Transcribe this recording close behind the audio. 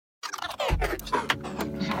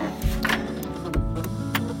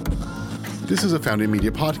This is a Founding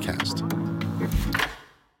Media podcast.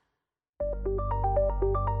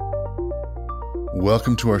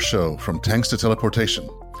 Welcome to our show, From Tanks to Teleportation,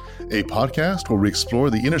 a podcast where we explore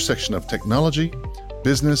the intersection of technology,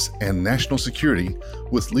 business, and national security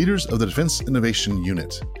with leaders of the Defense Innovation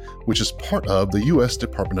Unit, which is part of the U.S.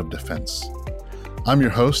 Department of Defense. I'm your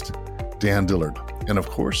host, Dan Dillard, and of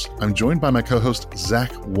course, I'm joined by my co-host,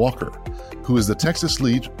 Zach Walker, who is the Texas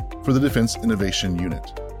lead for the Defense Innovation Unit.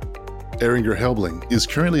 Ehringer Helbling is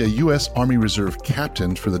currently a U.S. Army Reserve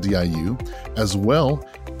captain for the DIU, as well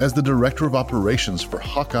as the Director of Operations for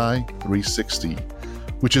Hawkeye 360,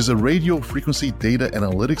 which is a radio frequency data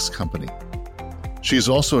analytics company. She is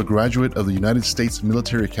also a graduate of the United States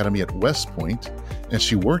Military Academy at West Point, and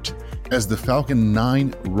she worked as the Falcon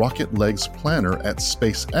 9 rocket legs planner at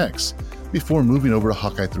SpaceX before moving over to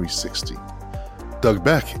Hawkeye 360. Doug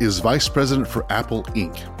Beck is Vice President for Apple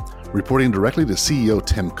Inc., reporting directly to CEO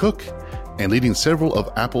Tim Cook and leading several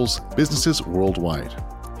of Apple's businesses worldwide.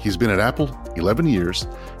 He's been at Apple 11 years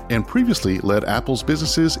and previously led Apple's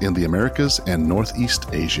businesses in the Americas and Northeast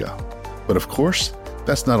Asia. But of course,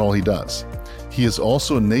 that's not all he does. He is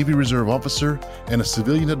also a Navy Reserve officer and a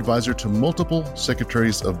civilian advisor to multiple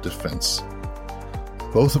Secretaries of Defense.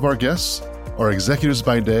 Both of our guests are executives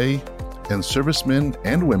by day and servicemen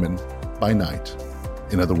and women by night.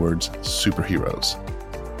 In other words, superheroes.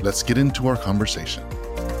 Let's get into our conversation.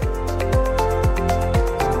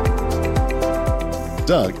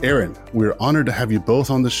 Doug, Aaron, we're honored to have you both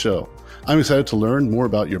on the show. I'm excited to learn more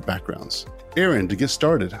about your backgrounds. Aaron, to get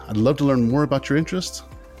started, I'd love to learn more about your interests.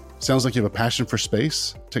 Sounds like you have a passion for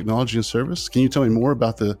space, technology, and service. Can you tell me more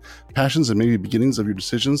about the passions and maybe beginnings of your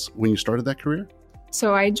decisions when you started that career?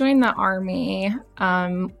 So I joined the Army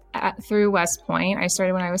through West Point. I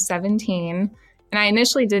started when I was 17, and I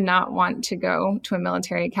initially did not want to go to a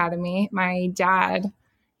military academy. My dad,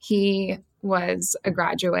 he was a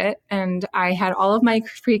graduate, and I had all of my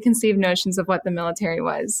preconceived notions of what the military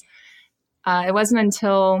was. It wasn't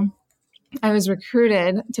until I was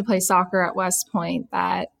recruited to play soccer at West Point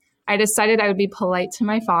that I decided I would be polite to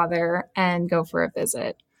my father and go for a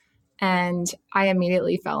visit. And I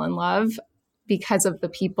immediately fell in love because of the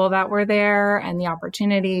people that were there and the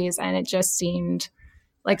opportunities. And it just seemed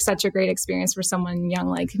like such a great experience for someone young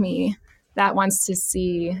like me that wants to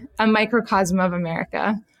see a microcosm of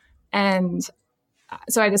America. And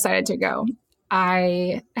so I decided to go.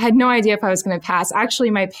 I had no idea if I was going to pass.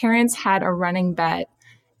 Actually, my parents had a running bet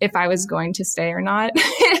if I was going to stay or not.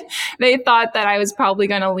 They thought that I was probably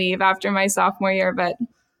going to leave after my sophomore year, but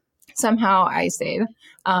somehow I stayed.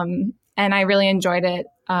 And I really enjoyed it.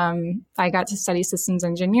 I got to study systems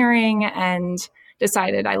engineering and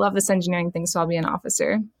decided I love this engineering thing, so I'll be an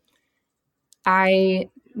officer. I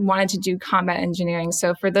wanted to do combat engineering.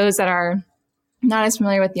 So for those that are not as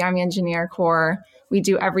familiar with the Army Engineer Corps, we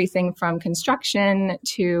do everything from construction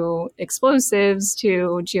to explosives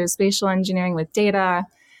to geospatial engineering with data.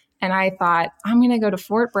 And I thought, I'm going to go to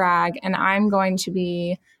Fort Bragg and I'm going to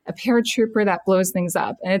be a paratrooper that blows things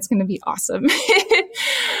up, and it's going to be awesome.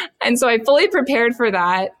 And so I fully prepared for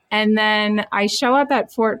that. And then I show up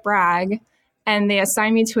at Fort Bragg and they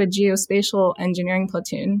assign me to a geospatial engineering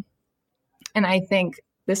platoon. And I think,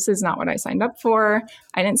 this is not what I signed up for.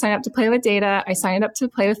 I didn't sign up to play with data. I signed up to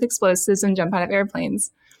play with explosives and jump out of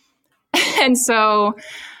airplanes. And so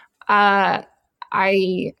I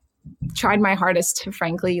tried my hardest to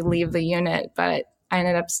frankly leave the unit, but I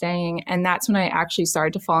ended up staying. And that's when I actually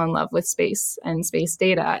started to fall in love with space and space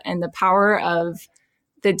data and the power of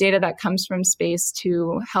the data that comes from space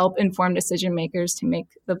to help inform decision makers to make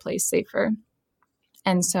the place safer.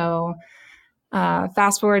 And so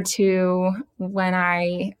fast forward to when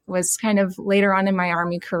I was kind of later on in my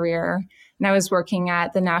Army career, and I was working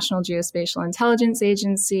at the National Geospatial Intelligence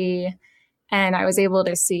Agency, and I was able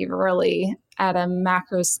to see really at a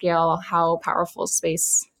macro scale how powerful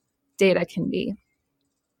space data can be.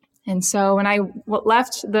 And so when I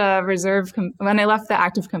left the reserve, when I left the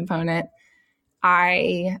active component,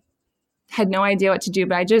 I had no idea what to do,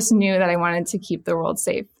 but I just knew that I wanted to keep the world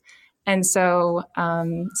safe. And so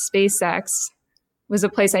SpaceX was a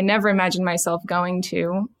place I never imagined myself going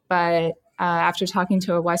to. But after talking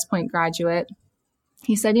to a West Point graduate,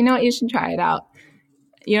 he said, you know what, you should try it out.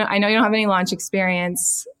 I know you don't have any launch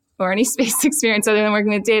experience or any space experience other than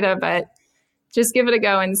working with data, but just give it a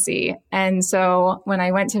go and see. And so when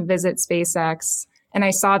I went to visit SpaceX and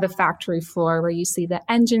I saw the factory floor where you see the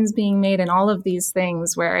engines being made and all of these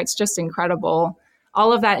things where it's just incredible,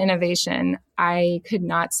 all of that innovation, I could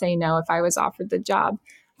not say no if I was offered the job.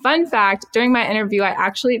 Fun fact, during my interview, I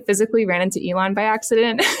actually physically ran into Elon by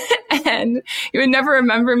accident. and you would never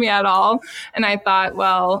remember me at all. And I thought,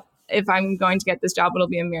 well, if I'm going to get this job, it'll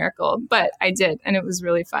be a miracle. But I did, and it was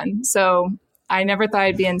really fun. So I never thought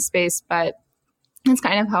I'd be in space, but that's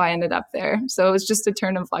kind of how I ended up there. So it was just a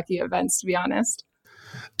turn of lucky events, to be honest.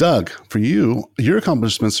 Doug, for you, your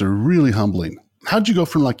accomplishments are really humbling. How'd you go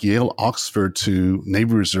from like Yale, Oxford to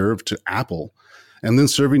Navy Reserve to Apple, and then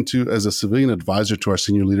serving as a civilian advisor to our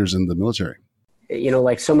senior leaders in the military?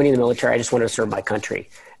 Like so many in the military, I just wanted to serve my country.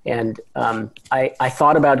 And I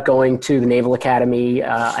thought about going to the Naval Academy.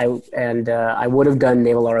 I would have done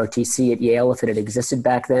Naval ROTC at Yale if it had existed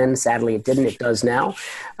back then. Sadly, it didn't. It does now.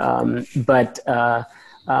 But I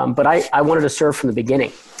wanted to serve from the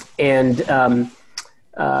beginning. And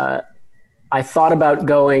I thought about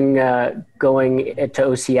going to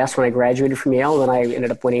OCS when I graduated from Yale. Then I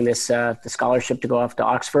ended up winning the scholarship to go off to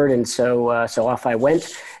Oxford, and so off I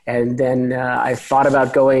went. And then I thought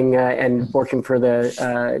about going and working for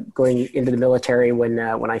going into the military when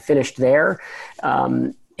I finished there.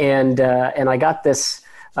 And I got this.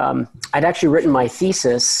 I'd actually written my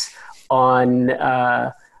thesis on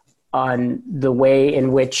the way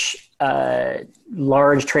in which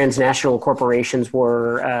large transnational corporations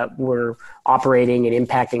were operating and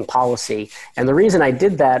impacting policy. And the reason I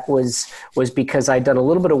did that was because I'd done a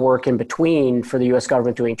little bit of work in between for the U.S.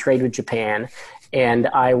 government doing trade with Japan. And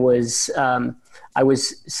I was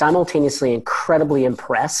simultaneously incredibly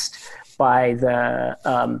impressed by the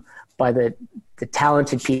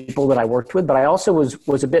talented people that I worked with, but I also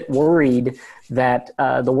was a bit worried that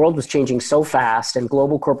the world was changing so fast and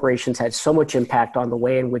global corporations had so much impact on the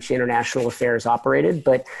way in which international affairs operated.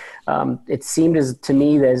 But it seemed to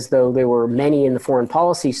me as though there were many in the foreign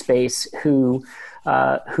policy space who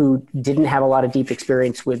didn't have a lot of deep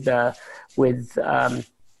experience with the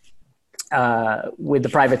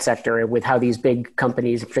private sector and with how these big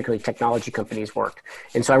companies, particularly technology companies, worked.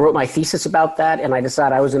 And so I wrote my thesis about that, and I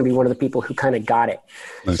decided I was going to be one of the people who kind of got it.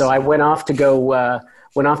 Nice. So I went off to go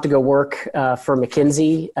work for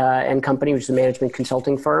McKinsey and Company, which is a management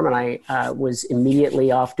consulting firm, and I was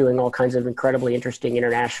immediately off doing all kinds of incredibly interesting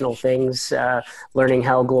international things, learning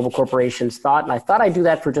how global corporations thought. And I thought I'd do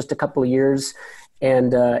that for just a couple of years,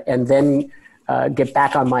 and then get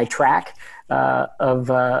back on my track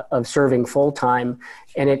of serving full time.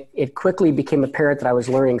 And it quickly became apparent that I was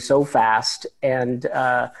learning so fast and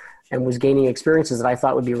was gaining experiences that I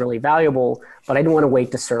thought would be really valuable, but I didn't want to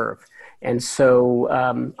wait to serve. And so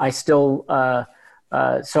the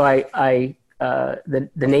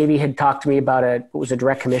Navy had talked to me about it was a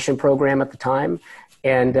direct commission program at the time.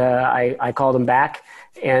 And I called them back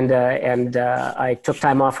and I took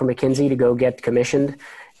time off from McKinsey to go get commissioned.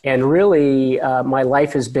 And really, my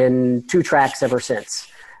life has been two tracks ever since.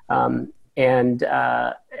 And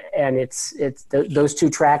those two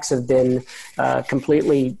tracks have been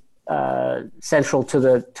completely central to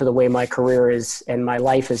the way my career is and my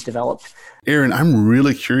life has developed. Aaron, I'm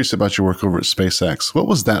really curious about your work over at SpaceX. What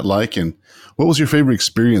was that like, and what was your favorite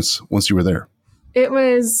experience once you were there? It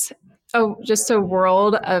was just a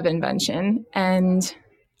world of invention, and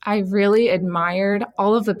I really admired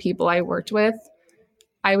all of the people I worked with.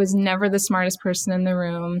 I was never the smartest person in the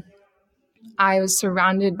room. I was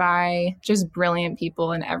surrounded by just brilliant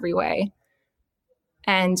people in every way.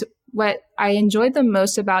 And what I enjoyed the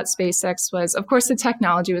most about SpaceX was, of course, the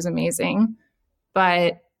technology was amazing,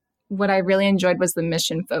 but what I really enjoyed was the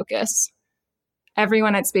mission focus.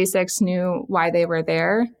 Everyone at SpaceX knew why they were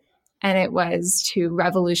there, and it was to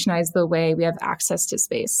revolutionize the way we have access to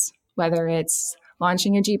space, whether it's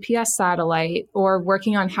launching a GPS satellite or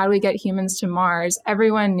working on how do we get humans to Mars.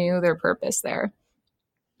 Everyone knew their purpose there.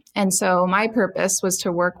 And so my purpose was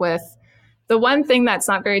to work with the one thing that's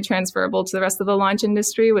not very transferable to the rest of the launch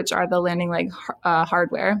industry, which are the landing leg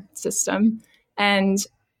hardware system. And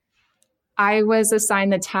I was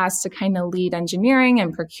assigned the task to kind of lead engineering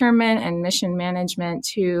and procurement and mission management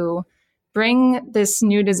to bring this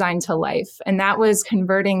new design to life. And that was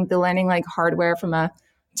converting the landing leg hardware from a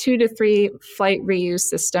 2 to 3 flight reuse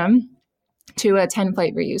system to a 10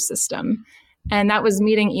 flight reuse system. And that was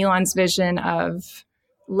meeting Elon's vision of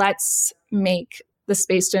let's make the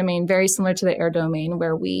space domain very similar to the air domain,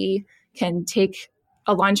 where we can take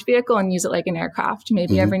a launch vehicle and use it like an aircraft.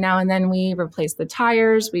 Maybe every now and then we replace the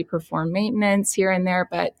tires, we perform maintenance here and there,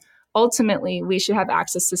 but ultimately we should have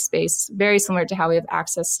access to space very similar to how we have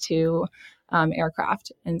access to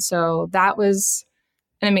aircraft. And so that was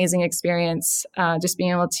an amazing experience, just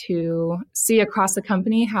being able to see across the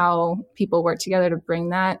company how people work together to bring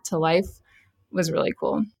that to life was really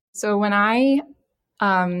cool. So when I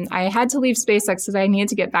had to leave SpaceX because I needed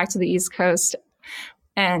to get back to the East Coast.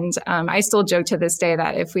 And I still joke to this day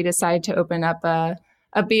that if we decide to open up a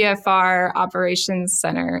a BFR operations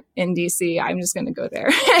center in DC. I'm just going to go there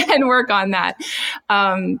and work on that.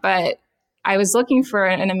 But I was looking for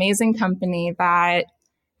an amazing company that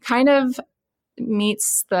kind of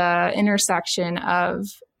meets the intersection of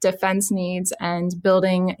defense needs and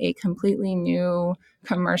building a completely new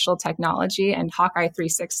commercial technology. And Hawkeye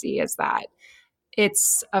 360 is that.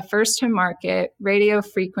 It's a first to market radio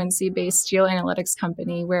frequency based geoanalytics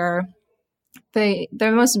company where the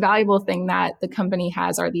most valuable thing that the company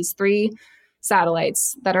has are these 3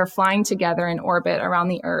 satellites that are flying together in orbit around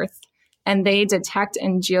the Earth. And they detect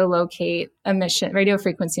and geolocate radio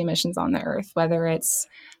frequency emissions on the Earth, whether it's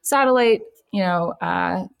satellite,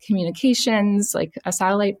 communications like a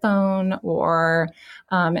satellite phone, or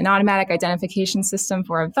an automatic identification system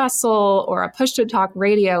for a vessel, or a push-to-talk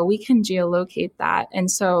radio. We can geolocate that.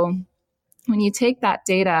 And so when you take that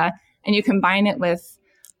data and you combine it with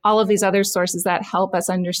all of these other sources that help us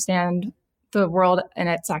understand the world and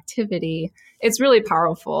its activity, it's really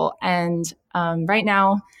powerful. And right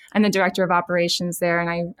now, I'm the director of operations there, and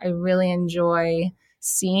I really enjoy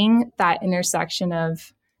seeing that intersection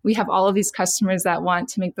of, we have all of these customers that want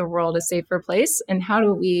to make the world a safer place, and how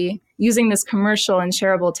do we, using this commercial and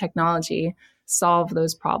shareable technology, solve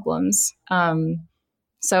those problems?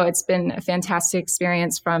 So it's been a fantastic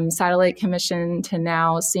experience from satellite commission to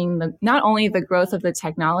now seeing not only the growth of the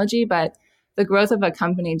technology, but the growth of a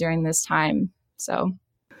company during this time. So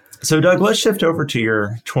Doug, let's shift over to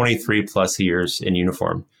your 23 plus years in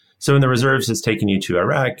uniform. So in the reserves, it's taken you to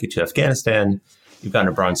Iraq, to Afghanistan. You've gotten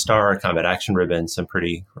a Bronze Star, a Combat Action Ribbon, some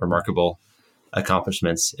pretty remarkable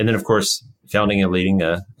accomplishments. And then, of course, founding and leading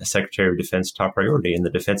a Secretary of Defense top priority in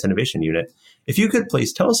the Defense Innovation Unit. If you could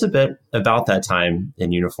please tell us a bit about that time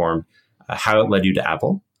in uniform, how it led you to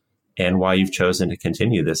Apple, and why you've chosen to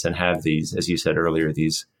continue this and have these, as you said earlier,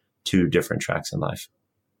 these 2 different tracks in life.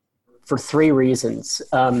 For 3 reasons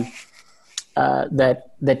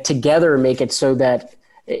that together make it so that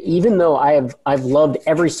even though I've loved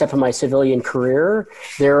every step of my civilian career,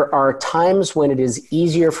 there are times when it is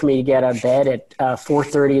easier for me to get out of bed at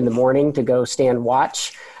 4:30 in the morning to go stand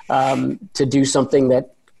watch, to do something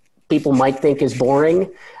that people might think is boring,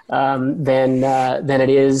 than it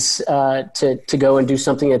is to go and do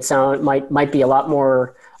something that might be a lot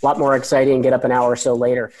more exciting and get up an hour or so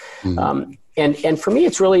later. Mm-hmm. And for me,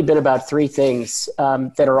 it's really been about 3 things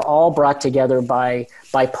that are all brought together by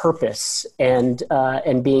purpose and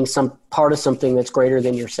being some part of something that's greater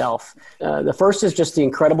than yourself. The first is just the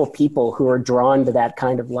incredible people who are drawn to that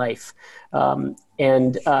kind of life.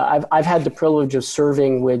 And I've had the privilege of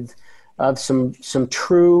serving with some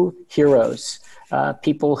true heroes,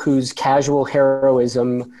 people whose casual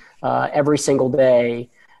heroism every single day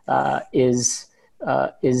is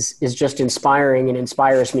just inspiring and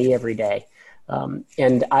inspires me every day.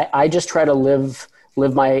 And I just try to live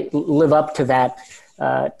up to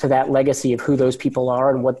that legacy of who those people are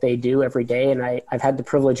and what they do every day. And I've had the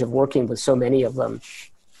privilege of working with so many of them.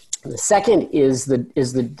 And the second is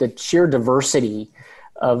the sheer diversity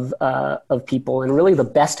of people, and really the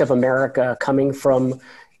best of America coming from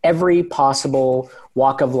every possible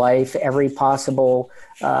walk of life, every possible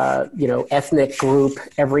ethnic group,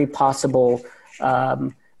 every possible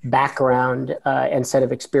background and set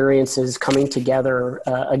of experiences coming together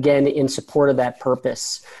again in support of that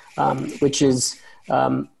purpose, which is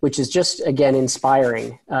just again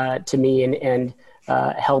inspiring to me and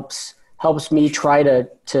helps me try to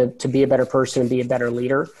be a better person and be a better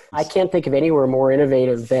leader. I can't think of anywhere more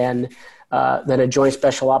innovative than a Joint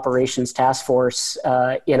Special Operations Task Force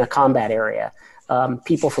in a combat area.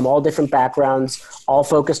 People from all different backgrounds, all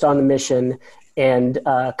focused on the mission, and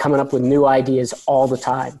coming up with new ideas all the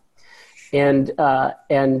time. And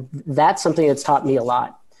that's something that's taught me a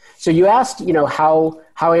lot. So you asked, how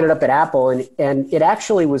I ended up at Apple, and it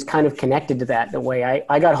actually was kind of connected to that in a way.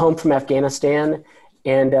 I got home from Afghanistan,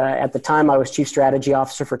 and at the time I was Chief Strategy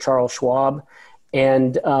Officer for Charles Schwab.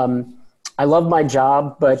 And I loved my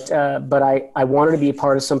job, but I wanted to be a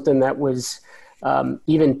part of something that was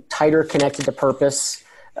even tighter connected to purpose.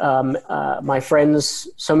 My friends,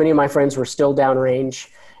 so many of my friends were still downrange,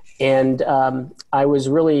 and I was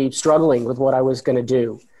really struggling with what I was going to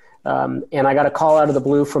do. And I got a call out of the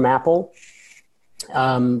blue from Apple.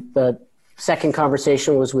 The second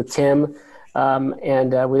conversation was with Tim,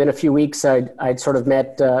 and within a few weeks, I'd sort of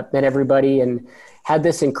met everybody and had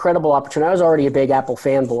this incredible opportunity. I was already a big Apple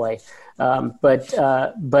fanboy, but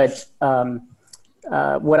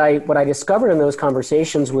what I discovered in those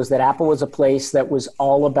conversations was that Apple was a place that was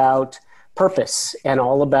all about purpose and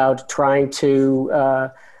all about trying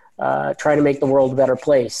to make the world a better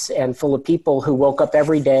place, and full of people who woke up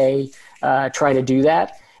every day trying to do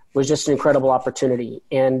that. was just an incredible opportunity.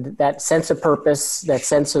 And that sense of purpose, that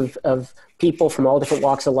sense of people from all different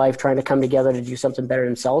walks of life trying to come together to do something better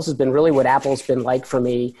themselves has been really what Apple's been like for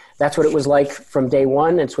me. That's what it was like from day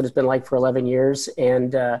one. It's what it's been like for 11 years.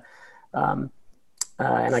 And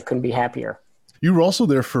I couldn't be happier. You were also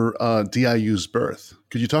there for DIU's birth.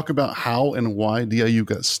 Could you talk about how and why DIU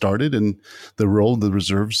got started and the role the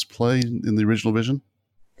reserves play in the original vision?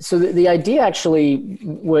 So the idea actually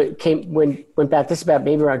went back. This is about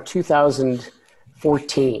maybe around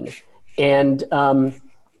 2014, and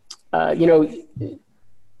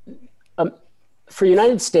for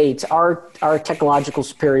United States, our technological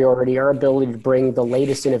superiority, our ability to bring the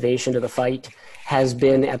latest innovation to the fight, has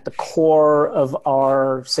been at the core of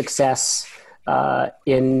our success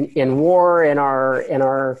in war and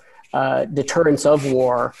our deterrence of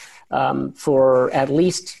war for at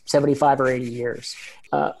least 75 or 80 years.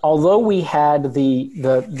 Although we had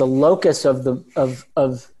the locus of the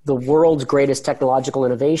world's greatest technological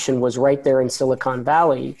innovation was right there in Silicon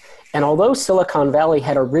Valley, and although Silicon Valley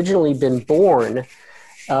had originally been born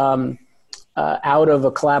out of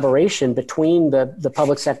a collaboration between the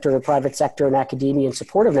public sector, the private sector, and academia in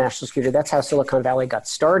support of national security, that's how Silicon Valley got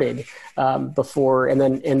started before, and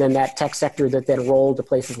then that tech sector that then rolled to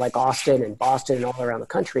places like Austin and Boston and all around the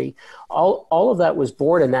country. All of that was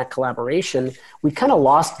born in that collaboration. We kind of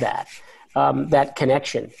lost that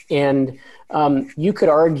connection, and you could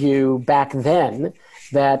argue back then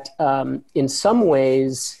that in some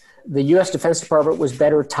ways the U.S. Defense Department was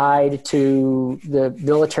better tied to the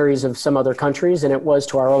militaries of some other countries than it was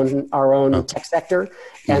to our own tech sector,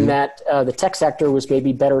 and that the tech sector was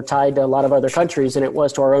maybe better tied to a lot of other countries than it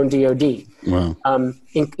was to our own DoD,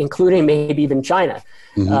 including maybe even China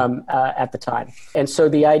at the time. And so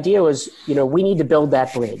the idea was, we need to build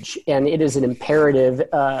that bridge, and it is an imperative,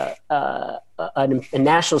 a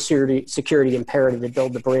national security imperative to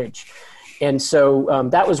build the bridge. And so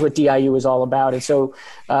that was what DIU was all about. And so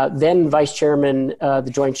then Vice Chairman, the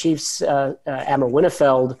Joint Chiefs, Admiral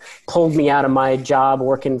Winnefeld, pulled me out of my job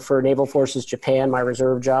working for Naval Forces Japan, my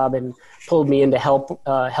reserve job, and pulled me in to help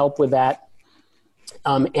with that.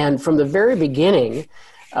 And from the very beginning,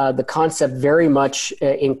 the concept very much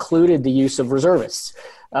included the use of reservists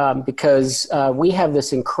because we have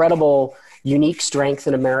this incredible, unique strength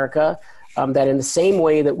in America that in the same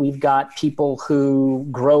way that we've got people who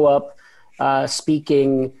grow up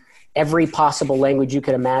speaking every possible language you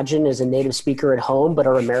could imagine as a native speaker at home, but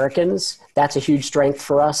are Americans. That's a huge strength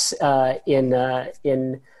for us in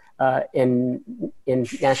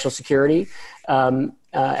national security,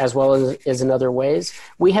 as well as in other ways.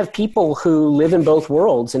 We have people who live in both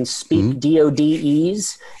worlds and speak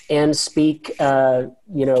DoDese and speak,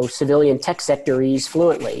 civilian tech sectorese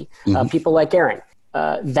fluently. People like Aaron.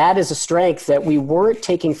 That is a strength that we weren't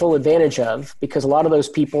taking full advantage of because a lot of those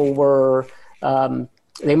people were,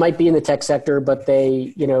 they might be in the tech sector, but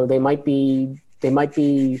they might be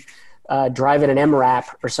driving an MRAP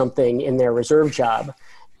or something in their reserve job.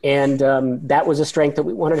 And that was a strength that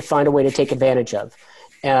we wanted to find a way to take advantage of.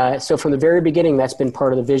 So from the very beginning, that's been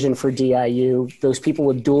part of the vision for DIU, those people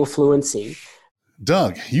with dual fluency.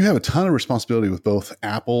 Doug, you have a ton of responsibility with both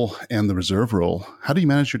Apple and the reserve role. How do you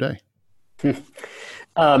manage your day?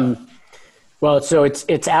 Well, so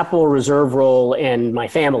it's Apple, reserve role, and my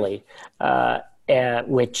family,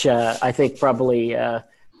 which I think probably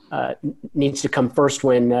needs to come first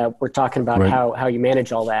when we're talking about how you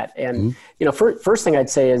manage all that. And first thing I'd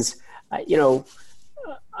say is,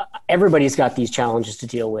 everybody's got these challenges to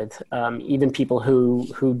deal with, even people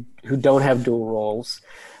who don't have dual roles.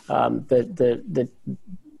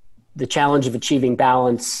 The challenge of achieving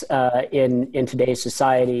balance in today's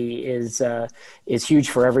society is huge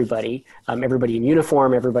for everybody. Everybody in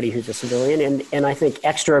uniform, everybody who's a civilian, and I think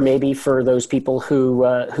extra maybe for those people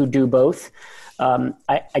who do both.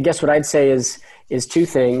 I guess what I'd say is two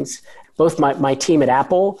things. Both my team at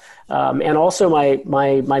Apple and also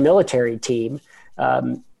my military team.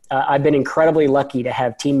 I've been incredibly lucky to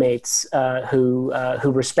have teammates who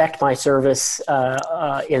respect my service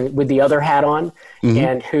with the other hat on,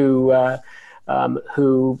 and who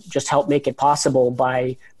just help make it possible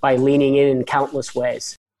by leaning in countless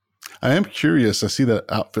ways. I am curious. I see that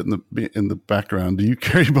outfit in the background. Do you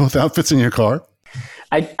carry both outfits in your car?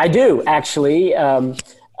 I do actually.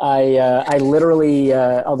 I literally,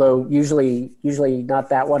 although usually not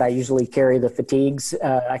that one, I usually carry the fatigues.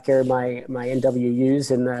 I carry my NWUs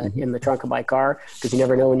in the trunk of my car because you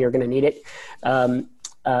never know when you're going to need it. But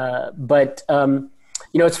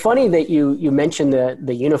it's funny that you mentioned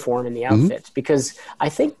the uniform and the outfits because I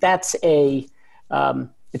think that's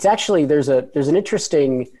it's actually there's an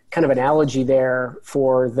interesting kind of analogy there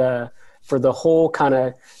for the for the whole kind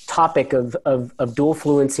of topic of dual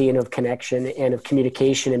fluency and of connection and of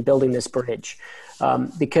communication and building this bridge.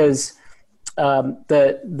 Because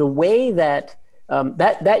the way that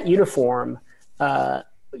that uniform,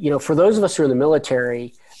 for those of us who are in the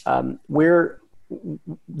military,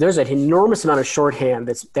 there's an enormous amount of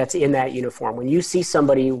shorthand that's in that uniform. When you see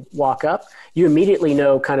somebody walk up, you immediately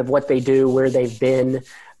know kind of what they do, where they've been,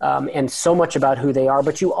 and so much about who they are.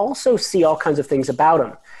 But you also see all kinds of things about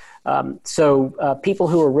them. So people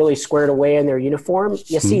who are really squared away in their uniform,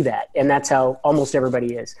 you see that, and that's how almost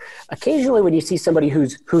everybody is. Occasionally, when you see somebody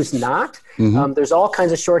who's not, there's all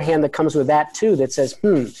kinds of shorthand that comes with that too. That says,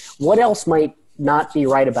 what else might not be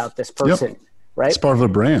right about this person? Yep. Right? It's part of the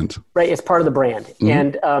brand. Right. It's part of the brand.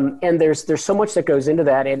 And there's so much that goes into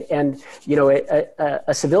that. And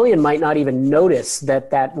a civilian might not even notice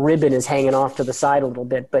that ribbon is hanging off to the side a little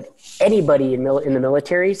bit, but anybody in the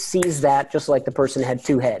military sees that just like the person had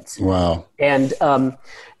two heads. Wow. And on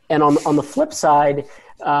the flip side,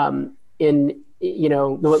 the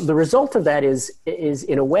result of that is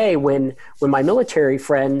in a way when my military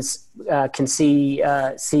friends can see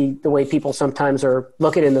the way people sometimes are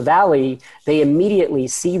looking in the Valley, they immediately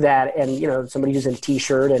see that, and somebody who's in a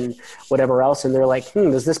t-shirt and whatever else, and they're like,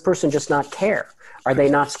 does this person just not care? Are they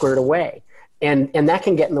not squared away? And that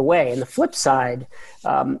can get in the way. And the flip side,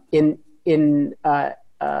 in the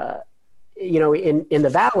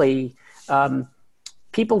Valley,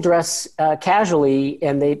 people dress casually,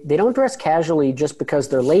 and they don't dress casually just because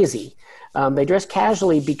they're lazy. They dress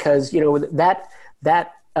casually because that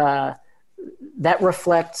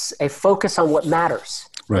reflects a focus on what matters,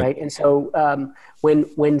 right? And so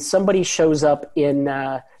when somebody shows up in,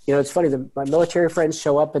 it's funny. My military friends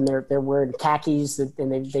show up and they're wearing khakis, and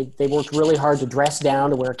they worked really hard to dress down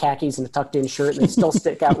to wear khakis and a tucked in shirt, and they still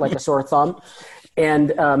stick out like a sore thumb.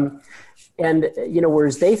 And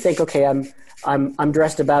whereas they think, okay, I'm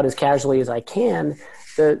dressed about as casually as I can.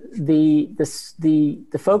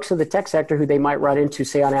 The folks in the tech sector who they might run into,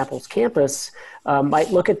 say on Apple's campus,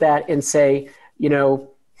 might look at that and say, what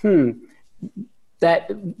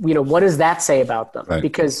does that say about them? Right.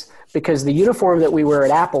 Because the uniform that we wear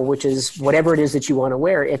at Apple, which is whatever it is that you want to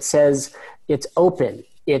wear, it says it's open,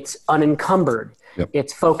 it's unencumbered. Yep.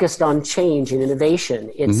 It's focused on change and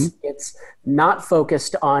innovation. It's not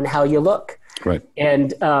focused on how you look. Right.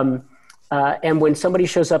 And when somebody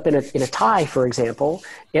shows up in a tie, for example,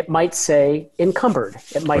 it might say encumbered.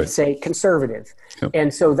 It might say conservative. Yep.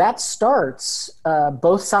 And so that starts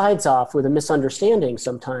both sides off with a misunderstanding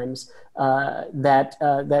sometimes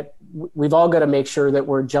that we've all got to make sure that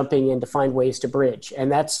we're jumping in to find ways to bridge.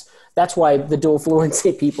 And that's why the dual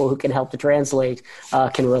fluency people who can help to translate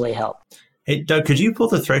can really help. Hey, Doug, could you pull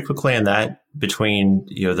the thread quickly on that between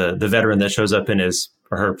the veteran that shows up in his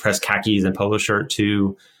or her pressed khakis and polo shirt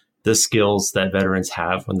to the skills that veterans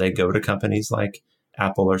have when they go to companies like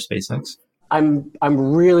Apple or SpaceX? I'm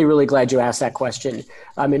really, really glad you asked that question.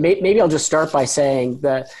 Maybe I'll just start by saying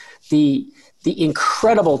the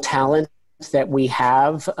incredible talent that we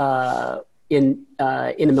have in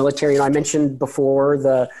the military. I mentioned before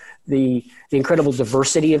the incredible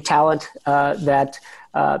diversity of talent that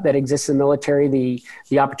exists in the military.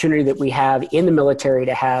 The opportunity that we have in the military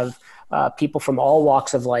to have people from all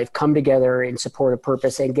walks of life come together in support of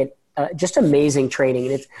purpose and get just amazing training.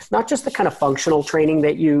 And it's not just the kind of functional training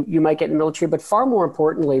that you might get in the military, but far more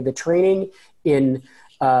importantly, the training in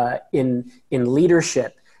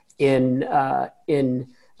leadership, in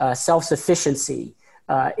self-sufficiency,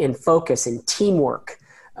 in focus, in teamwork,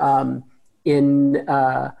 in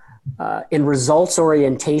results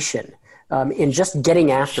orientation, in just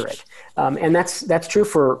getting after it. And that's true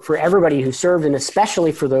for everybody who served, and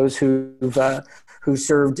especially for those who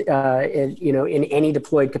served in any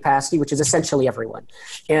deployed capacity, which is essentially everyone.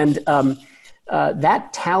 And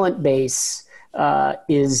that talent base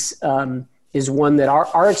is one that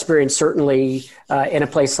our experience, certainly in a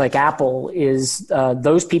place like Apple, is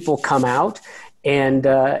those people come out and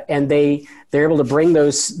they're able to bring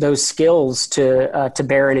those skills to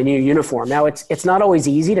bear in a new uniform. Now, it's not always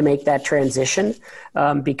easy to make that transition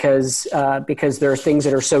because there are things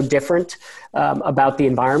that are so different about the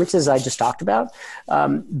environments as I just talked about.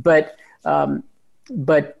 But for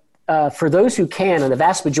those who can, and the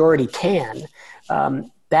vast majority can,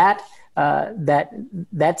 that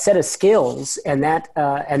set of skills and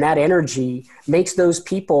that energy makes those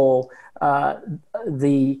people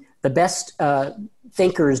the best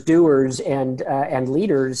thinkers, doers, and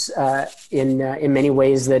leaders in many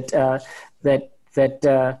ways that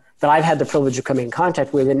I've had the privilege of coming in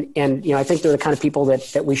contact with, and I think they're the kind of people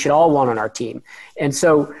that we should all want on our team. And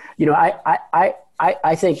so I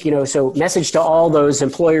I think, so message to all those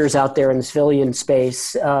employers out there in the civilian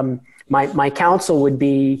space. My counsel would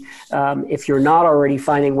be, if you're not already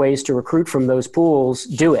finding ways to recruit from those pools,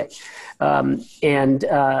 do it. And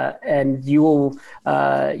you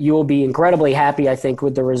will be incredibly happy, I think,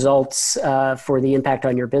 with the results for the impact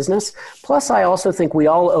on your business. Plus, I also think we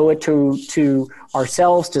all owe it to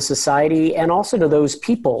ourselves, to society, and also to those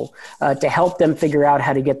people to help them figure out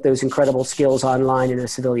how to get those incredible skills online in a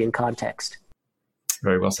civilian context.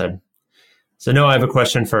 Very well said. So Noah, I have a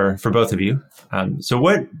question for both of you. So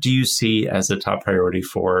what do you see as a top priority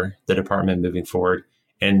for the department moving forward?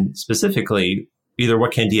 And specifically, either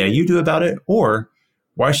what can DIU do about it, or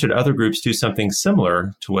why should other groups do something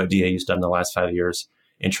similar to what DIU's done the last 5 years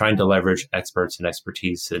in trying to leverage experts and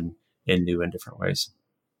expertise in new and different ways?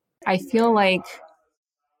 I feel like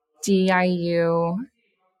DIU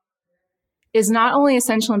is not only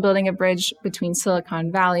essential in building a bridge between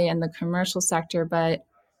Silicon Valley and the commercial sector, but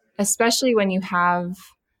especially when you have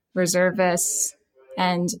reservists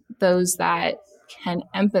and those that can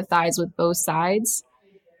empathize with both sides.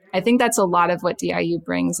 I think that's a lot of what DIU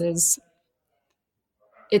brings. Is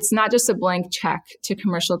it's not just a blank check to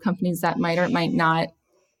commercial companies that might or might not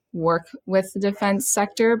work with the defense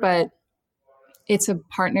sector, but it's a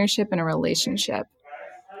partnership and a relationship.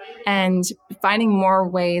 And finding more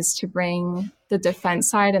ways to bring the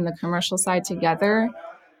defense side and the commercial side together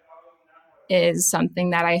is something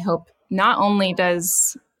that I hope not only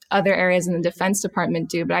does other areas in the Defense Department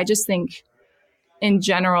do, but I just think in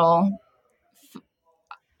general,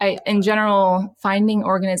 finding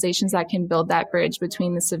organizations that can build that bridge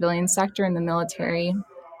between the civilian sector and the military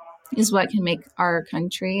is what can make our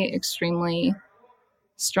country extremely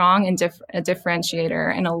strong and a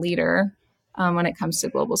differentiator and a leader when it comes to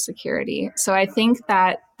global security. So I think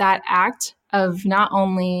that act of not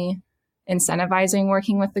only incentivizing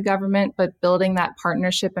working with the government, but building that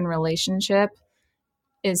partnership and relationship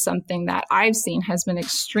is something that I've seen has been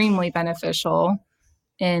extremely beneficial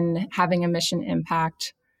in having a mission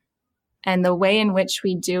impact. And the way in which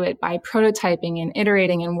we do it by prototyping and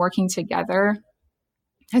iterating and working together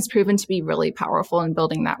has proven to be really powerful in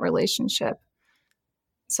building that relationship.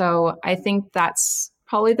 So I think that's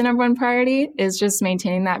probably the number one priority, is just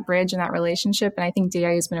maintaining that bridge and that relationship. And I think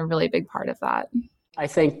DIU has been a really big part of that. I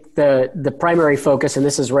think the primary focus, and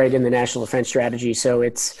this is right in the National Defense Strategy, so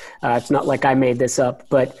it's not like I made this up,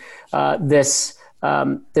 but this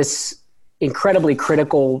incredibly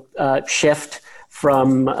critical shift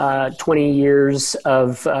from 20 years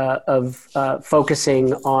of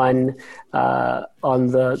focusing on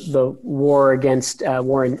the war against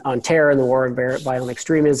on terror and the war on violent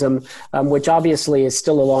extremism, which obviously is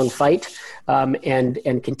still a long fight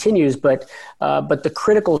and continues, but the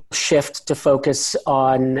critical shift to focus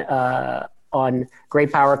on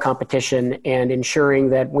great power competition and ensuring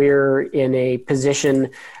that we're in a position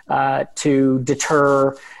to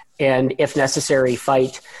deter and, if necessary,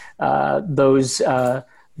 fight those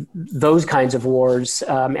kinds of wars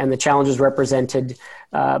and the challenges represented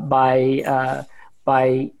by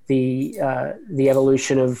the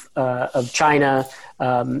evolution of China,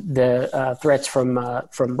 the threats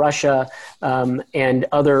from Russia, and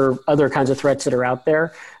other kinds of threats that are out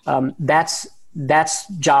there. That's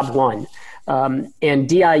job one. And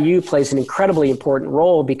DIU plays an incredibly important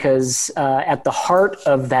role because at the heart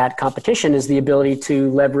of that competition is the ability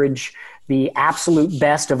to leverage the absolute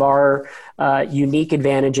best of our unique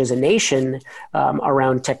advantage as a nation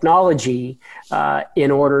around technology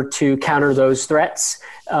in order to counter those threats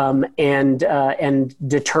and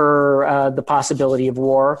deter the possibility of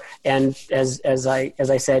war, and as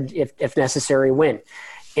I said, if necessary, win.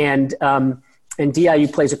 And DIU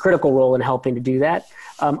plays a critical role in helping to do that.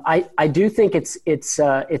 I do think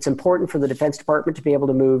it's important for the Defense Department to be able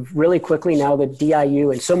to move really quickly now that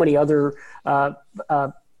DIU and so many other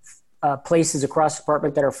places across the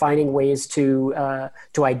department that are finding ways to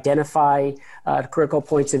identify critical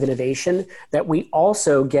points of innovation, that we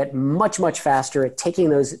also get much faster at taking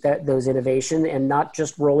those innovation and not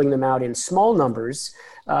just rolling them out in small numbers,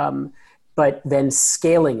 but then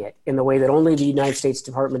scaling it in the way that only the United States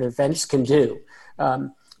Department of Defense can do.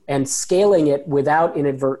 And scaling it without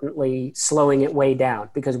inadvertently slowing it way down,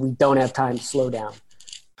 because we don't have time to slow down.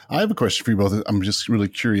 I have a question for you both. I'm just really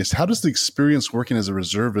curious. How does the experience working as a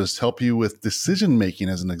reservist help you with decision-making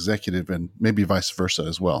as an executive, and maybe vice versa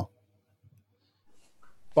as well?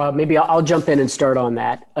 Well, maybe I'll jump in and start on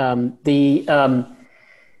that.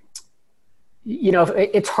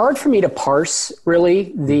 It's hard for me to parse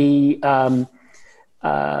really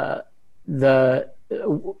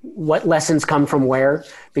what lessons come from where,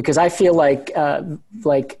 because I feel like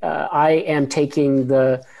I am taking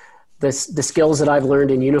the the skills that I've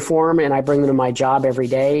learned in uniform, and I bring them to my job every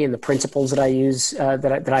day, and the principles that I use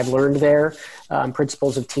that I've learned there,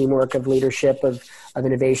 principles of teamwork, of leadership, of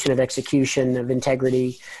innovation, of execution, of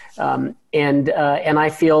integrity, and I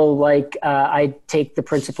feel like I take the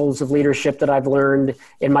principles of leadership that I've learned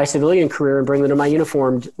in my civilian career and bring them to my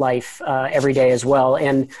uniformed life every day as well.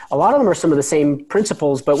 And a lot of them are some of the same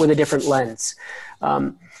principles, but with a different lens.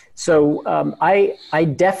 So I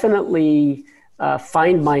definitely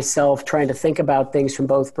find myself trying to think about things from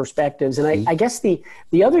both perspectives. And I guess the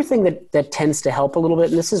other thing that tends to help a little bit,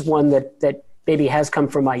 and this is one that maybe has come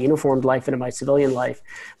from my uniformed life into my civilian life,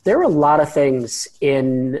 there are a lot of things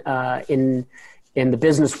in the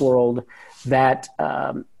business world that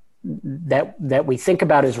we think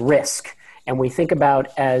about as risk, and we think about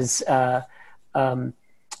as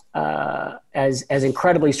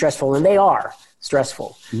incredibly stressful, and they are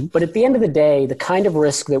stressful. Mm-hmm. But at the end of the day, the kind of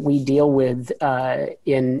risk that we deal with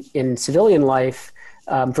in civilian life,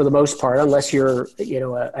 for the most part, unless you're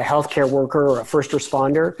a healthcare worker or a first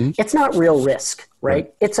responder, mm-hmm. it's not real risk,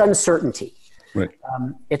 right? It's uncertainty. Right.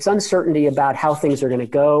 It's uncertainty about how things are going to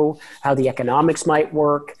go, how the economics might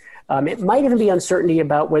work. It might even be uncertainty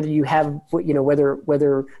about whether you have,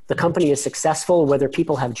 whether the company is successful, whether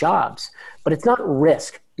people have jobs. But it's not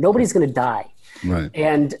risk. Nobody's going to die. Right.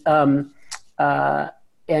 And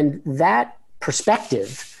that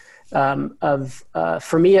perspective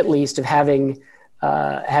for me at least, of having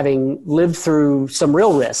lived through some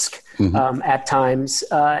real risk mm-hmm. At times,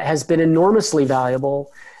 has been enormously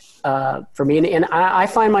valuable for me. And I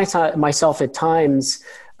find myself at times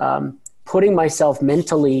putting myself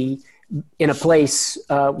mentally in a place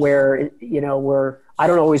where I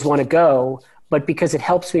don't always want to go, but because it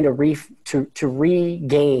helps me to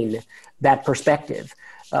regain that perspective,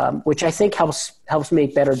 which I think helps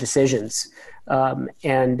make better decisions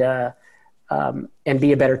and be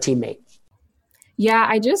a better teammate. Yeah,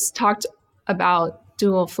 I just talked about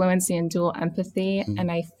dual fluency and dual empathy, mm-hmm.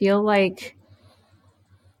 and I feel like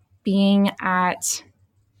being at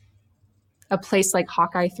a place like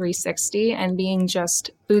Hawkeye 360 and being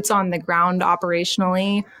just boots on the ground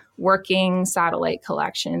operationally, working satellite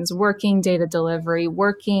collections, working data delivery,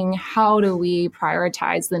 working how do we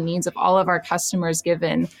prioritize the needs of all of our customers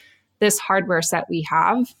given this hardware set we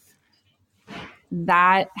have,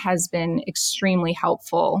 that has been extremely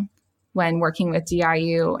helpful when working with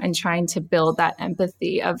DIU and trying to build that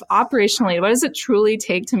empathy of operationally, what does it truly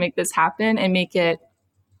take to make this happen and make it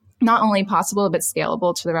not only possible, but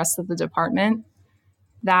scalable to the rest of the department.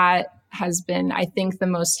 That has been, I think, the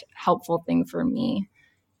most helpful thing for me.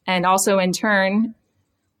 And also in turn,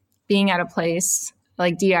 being at a place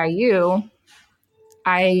like DIU,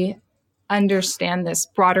 I understand this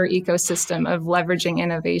broader ecosystem of leveraging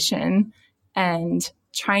innovation and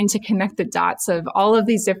trying to connect the dots of all of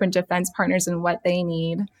these different defense partners and what they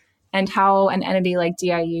need, and how an entity like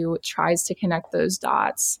DIU tries to connect those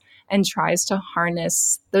dots and tries to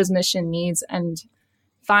harness those mission needs and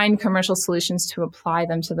find commercial solutions to apply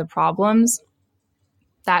them to the problems.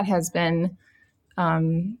 That has been,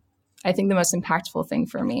 I think, the most impactful thing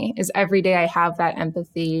for me is every day I have that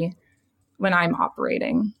empathy when I'm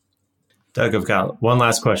operating. Doug, I've got one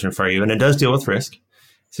last question for you, and it does deal with risk.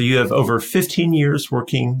 So you have over 15 years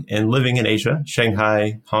working and living in Asia,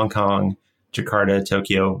 Shanghai, Hong Kong, Jakarta,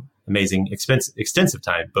 Tokyo, amazing, extensive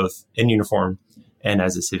time, both in uniform and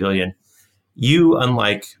as a civilian. You,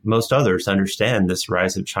 unlike most others, understand this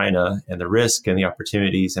rise of China and the risk and the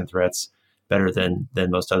opportunities and threats better than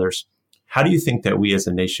most others. How do you think that we as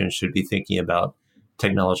a nation should be thinking about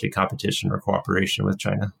technology competition or cooperation with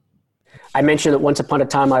China? I mentioned that once upon a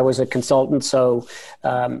time I was a consultant, so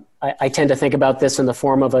I tend to think about this in the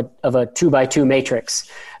form of a 2x2 matrix.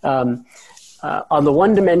 On the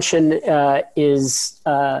one dimension is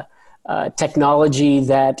technology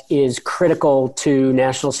that is critical to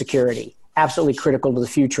national security, absolutely critical to the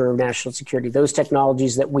future of national security. Those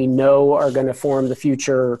technologies that we know are going to form the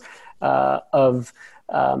future of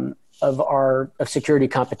security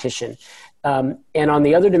competition. And on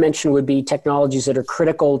the other dimension would be technologies that are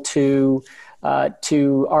critical to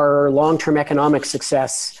our long-term economic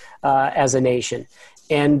success as a nation.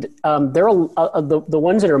 And there are the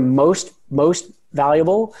ones that are most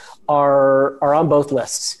valuable are on both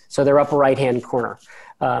lists. So they're upper right-hand corner.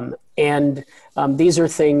 And these are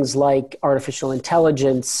things like artificial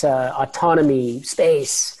intelligence, autonomy,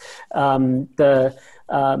 space, the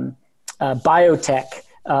biotech,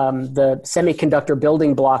 the semiconductor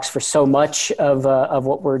building blocks for so much of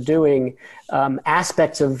what we're doing,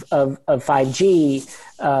 aspects of 5G,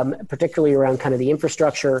 particularly around kind of the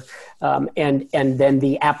infrastructure, and then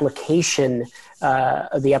the applications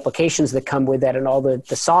that come with that, and all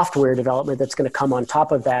the software development that's going to come on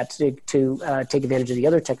top of that to take advantage of the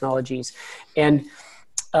other technologies. And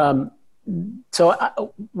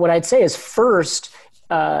what I'd say is, first,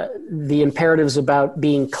 the imperatives about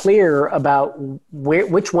being clear about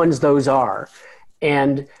which ones those are,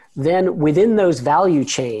 and then within those value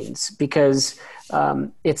chains, because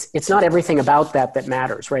it's not everything about that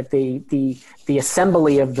matters, right? The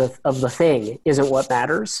assembly of the thing isn't what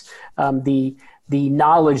matters. The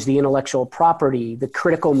knowledge, the intellectual property, the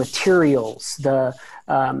critical materials, the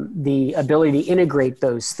ability to integrate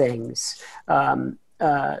those things,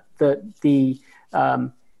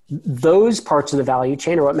 those parts of the value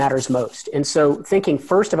chain are what matters most. And so thinking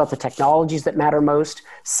first about the technologies that matter most,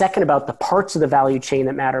 second about the parts of the value chain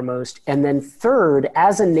that matter most, and then third,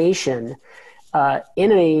 as a nation,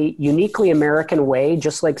 in a uniquely American way,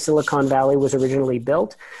 just like Silicon Valley was originally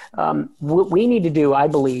built, what we need to do, I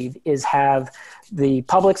believe, is have the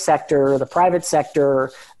public sector, the private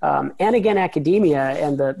sector, and again, academia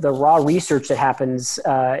and the raw research that happens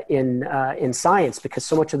in science, because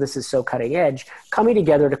so much of this is so cutting edge, coming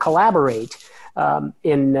together to collaborate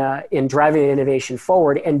in driving innovation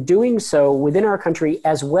forward, and doing so within our country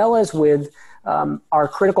as well as with our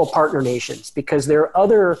critical partner nations, because there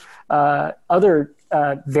are other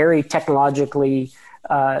very technologically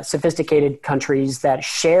sophisticated countries that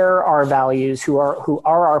share our values, who are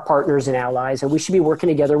our partners and allies, and we should be working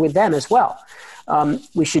together with them as well.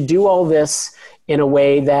 We should do all this in a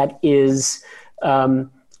way that is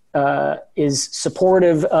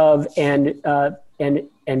supportive of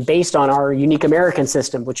and based on our unique American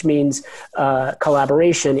system, which means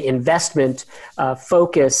collaboration, investment,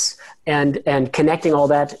 focus, and connecting all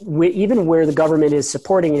that, even where the government is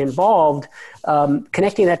supporting and involved,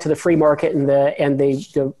 connecting that to the free market and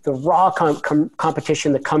the raw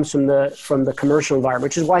competition that comes from the commercial environment,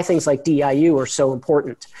 which is why things like DIU are so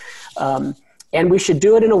important. And we should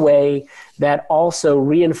do it in a way that also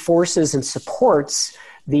reinforces and supports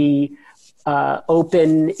the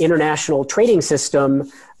open international trading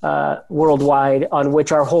system worldwide, on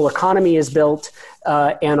which our whole economy is built,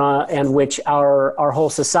 and which our whole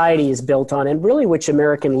society is built on, and really which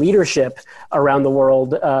American leadership around the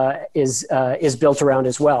world is built around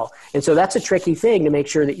as well. And so that's a tricky thing, to make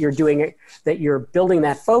sure that you're doing it, that you're building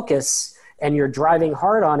that focus and you're driving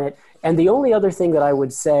hard on it. And the only other thing that I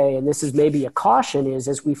would say, and this is maybe a caution, is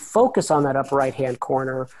as we focus on that upper right-hand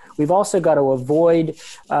corner, we've also got to avoid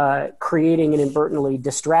creating an inadvertently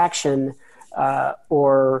distraction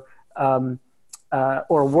or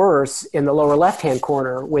worse in the lower left-hand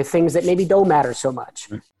corner with things that maybe don't matter so much.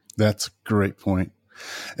 That's a great point.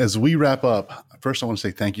 As we wrap up, first I want to say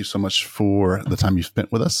thank you so much for the time you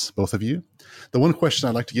spent with us, both of you. The one question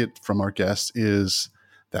I'd like to get from our guests is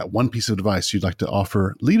that one piece of advice you'd like to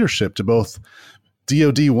offer leadership to both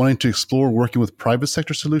DoD wanting to explore working with private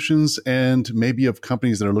sector solutions, and maybe of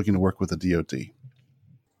companies that are looking to work with the DoD.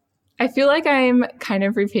 I feel like I'm kind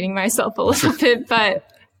of repeating myself a little bit, but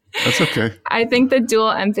that's okay. I think the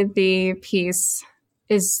dual empathy piece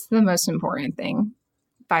is the most important thing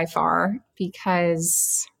by far,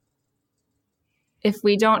 because if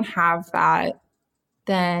we don't have that,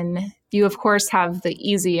 then you, of course, have the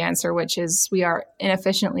easy answer, which is we are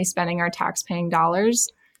inefficiently spending our tax-paying dollars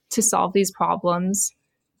to solve these problems.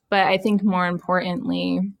 But I think more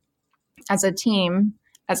importantly, as a team,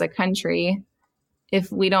 as a country,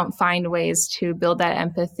 if we don't find ways to build that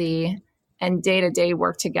empathy and day-to-day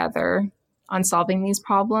work together on solving these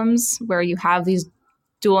problems, where you have these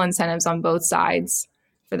dual incentives on both sides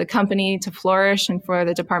for the company to flourish and for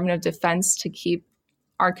the Department of Defense to keep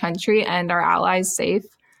our country and our allies safe,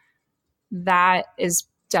 that is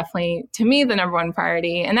definitely, to me, the number one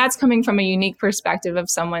priority. And that's coming from a unique perspective of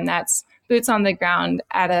someone that's boots on the ground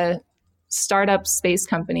at a startup space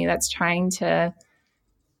company that's trying to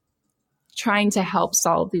help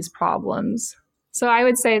solve these problems. So I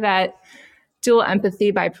would say that dual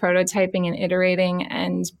empathy by prototyping and iterating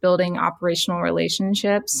and building operational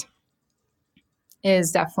relationships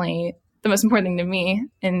is definitely the most important thing to me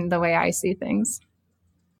in the way I see things.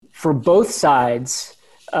 For both sides,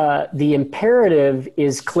 the imperative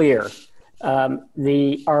is clear. Our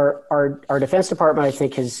Defense Department, I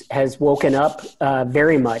think, has woken up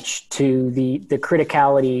very much to the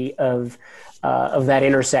criticality of that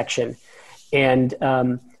intersection, and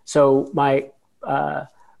so my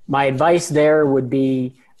advice there would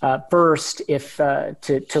be first, if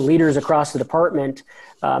to leaders across the department,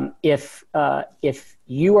 If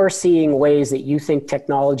you are seeing ways that you think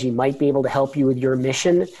technology might be able to help you with your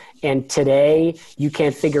mission, and today you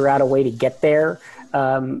can't figure out a way to get there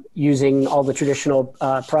using all the traditional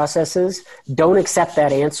processes, don't accept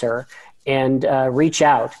that answer and reach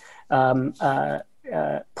out,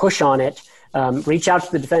 push on it, reach out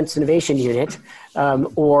to the Defense Innovation Unit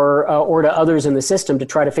or to others in the system to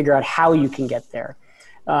try to figure out how you can get there.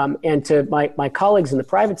 And to my colleagues in the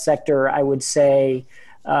private sector, I would say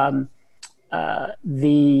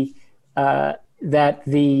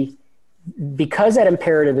because that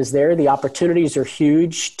imperative is there, the opportunities are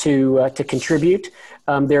huge to contribute.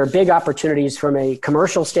 There are big opportunities from a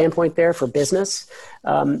commercial standpoint there for business,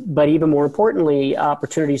 but even more importantly,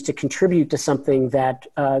 opportunities to contribute to something that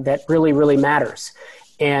really, really matters.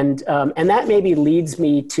 And that maybe leads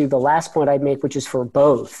me to the last point I'd make, which is for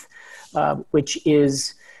both, which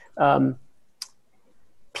is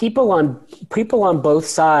people on both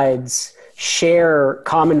sides share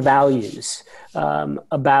common values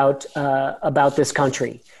about this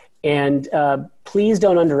country, and please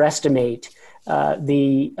don't underestimate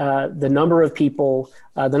the number of people,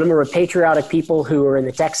 the number of patriotic people who are in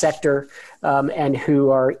the tech sector and who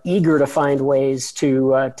are eager to find ways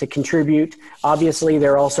to contribute. Obviously,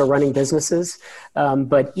 they're also running businesses,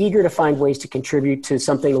 but eager to find ways to contribute to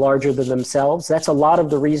something larger than themselves. That's a lot of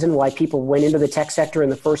the reason why people went into the tech sector in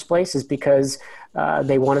the first place, is because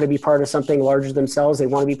they wanted to be part of something larger than themselves. They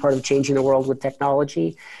want to be part of changing the world with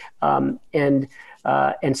technology, and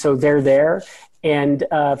so they're there. And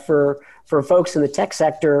for folks in the tech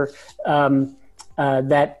sector,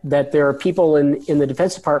 that there are people in the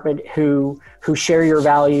Defense Department who share your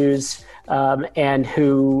values and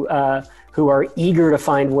who are eager to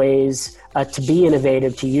find ways to be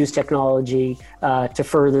innovative, to use technology to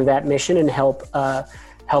further that mission and help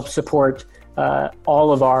support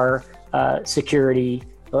all of our security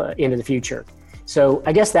into the future. So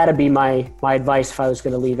I guess that'd be my advice if I was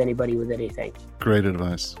going to leave anybody with anything. Great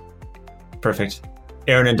advice. Perfect.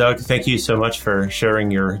 Aaron and Doug, thank you so much for sharing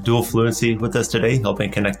your dual fluency with us today, helping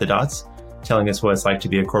connect the dots, telling us what it's like to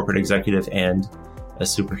be a corporate executive and a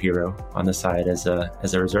superhero on the side as a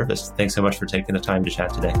reservist. Thanks so much for taking the time to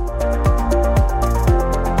chat today.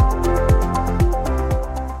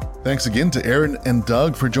 Thanks again to Aaron and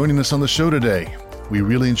Doug for joining us on the show today. We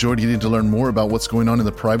really enjoyed getting to learn more about what's going on in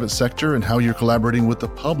the private sector and how you're collaborating with the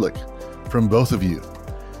public from both of you.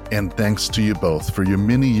 And thanks to you both for your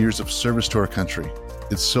many years of service to our country.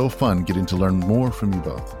 It's so fun getting to learn more from you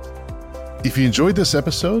both. If you enjoyed this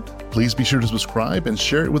episode, please be sure to subscribe and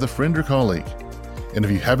share it with a friend or colleague. And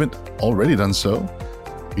if you haven't already done so,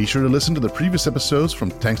 be sure to listen to the previous episodes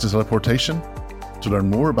from Tanks to Teleportation to learn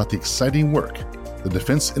more about the exciting work the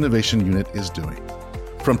Defense Innovation Unit is doing.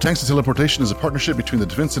 From Tanks to Teleportation is a partnership between the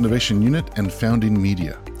Defense Innovation Unit and Founding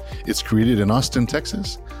Media. It's created in Austin,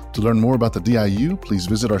 Texas. To learn more about the DIU, please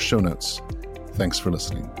visit our show notes. Thanks for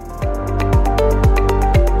listening.